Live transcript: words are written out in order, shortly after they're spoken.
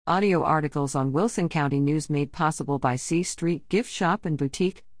audio articles on Wilson County News made possible by C Street Gift Shop and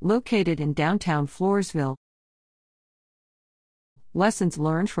Boutique, located in downtown Floresville. Lessons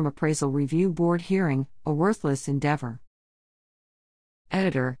learned from Appraisal Review Board hearing, a worthless endeavor.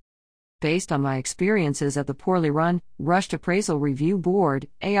 Editor. Based on my experiences at the poorly run, rushed Appraisal Review Board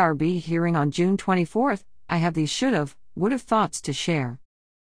 (ARB) hearing on June 24, I have these should've, would've thoughts to share.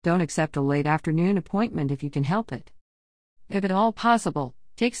 Don't accept a late afternoon appointment if you can help it. If at all possible,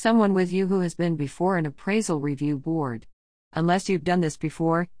 take someone with you who has been before an Appraisal Review Board. Unless you've done this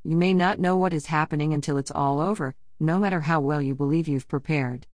before, you may not know what is happening until it's all over, no matter how well you believe you've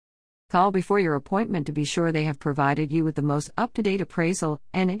prepared. Call before your appointment to be sure they have provided you with the most up-to-date appraisal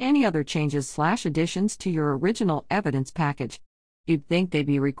and any other changes/additions to your original evidence package. You'd think they'd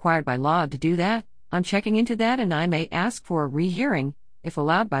be required by law to do that. I'm checking into that, and I may ask for a rehearing, if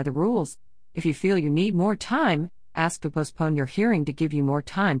allowed by the rules. If you feel you need more time, ask to postpone your hearing to give you more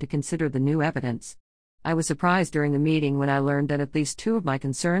time to consider the new evidence. I was surprised during the meeting when I learned that at least 2 of my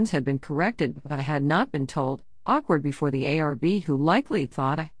concerns had been corrected, but I had not been told. Awkward before the ARB, who likely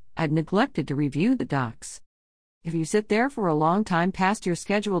thought I'd neglected to review the docs. If you sit there for a long time past your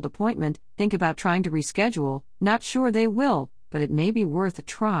scheduled appointment, think about trying to reschedule. Not sure they will, but it may be worth a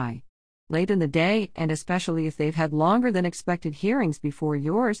try. Late in the day, and especially if they've had longer than expected hearings before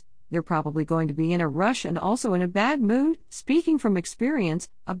yours, they're probably going to be in a rush and also in a bad mood. Speaking from experience,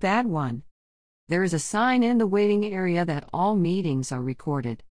 a bad one. There is a sign in the waiting area that all meetings are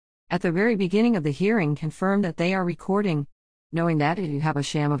recorded. At the very beginning of the hearing, confirm that they are recording. Knowing that if you have a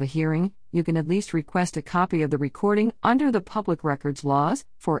sham of a hearing, you can at least request a copy of the recording under the public records laws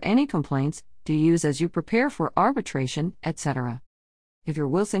for any complaints to use as you prepare for arbitration, etc. If your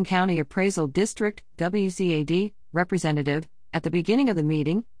Wilson County Appraisal District (WCAD) representative, at the beginning of the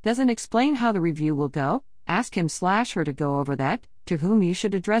meeting, doesn't explain how the review will go, ask him/her to go over that, to whom you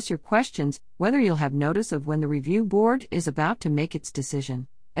should address your questions, whether you'll have notice of when the review board is about to make its decision,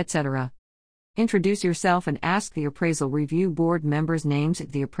 etc. Introduce yourself and ask the Appraisal Review Board members' names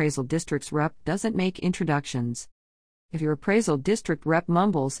if the Appraisal District's rep doesn't make introductions. If your Appraisal District rep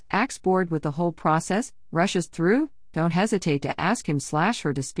mumbles, acts bored with the whole process, rushes through, don't hesitate to ask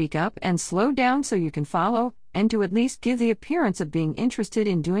him/her to speak up and slow down so you can follow, and to at least give the appearance of being interested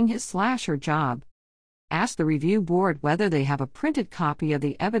in doing his/her job. Ask the review board whether they have a printed copy of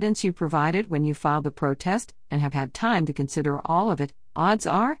the evidence you provided when you filed the protest and have had time to consider all of it. Odds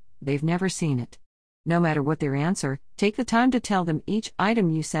are, they've never seen it. No matter what their answer, take the time to tell them each item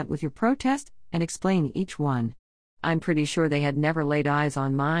you sent with your protest and explain each one. I'm pretty sure they had never laid eyes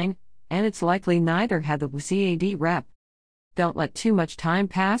on mine, and it's likely neither had the WCAD rep. Don't let too much time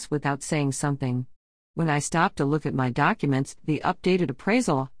pass without saying something. When I stopped to look at my documents, the updated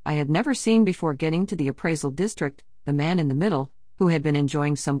appraisal I had never seen before getting to the Appraisal District, the man in the middle, who had been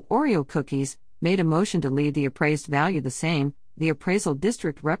enjoying some Oreo cookies, made a motion to leave the appraised value the same. The Appraisal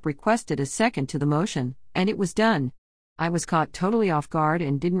District rep requested a second to the motion, and it was done. I was caught totally off guard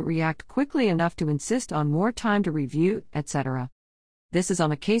and didn't react quickly enough to insist on more time to review, etc. This is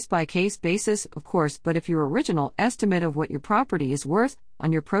on a case-by-case basis, of course, but if your original estimate of what your property is worth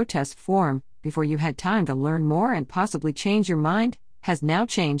on your protest form, before you had time to learn more and possibly change your mind, has now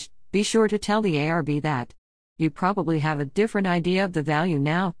changed, be sure to tell the ARB that. You probably have a different idea of the value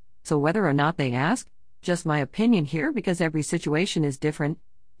now, so whether or not they ask, just my opinion here because every situation is different,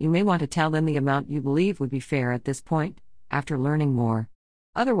 you may want to tell them the amount you believe would be fair at this point, after learning more.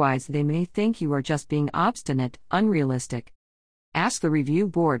 Otherwise, they may think you are just being obstinate, unrealistic. Ask the review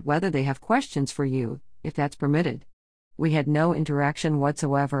board whether they have questions for you, if that's permitted. We had no interaction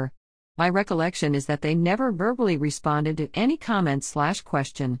whatsoever. My recollection is that they never verbally responded to any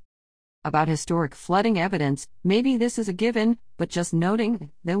comment/question. About historic flooding evidence, maybe this is a given, but just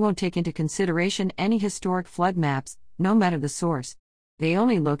noting, they won't take into consideration any historic flood maps, no matter the source. They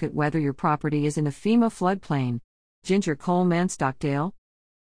only look at whether your property is in a FEMA floodplain. Ginger Coleman, Stockdale.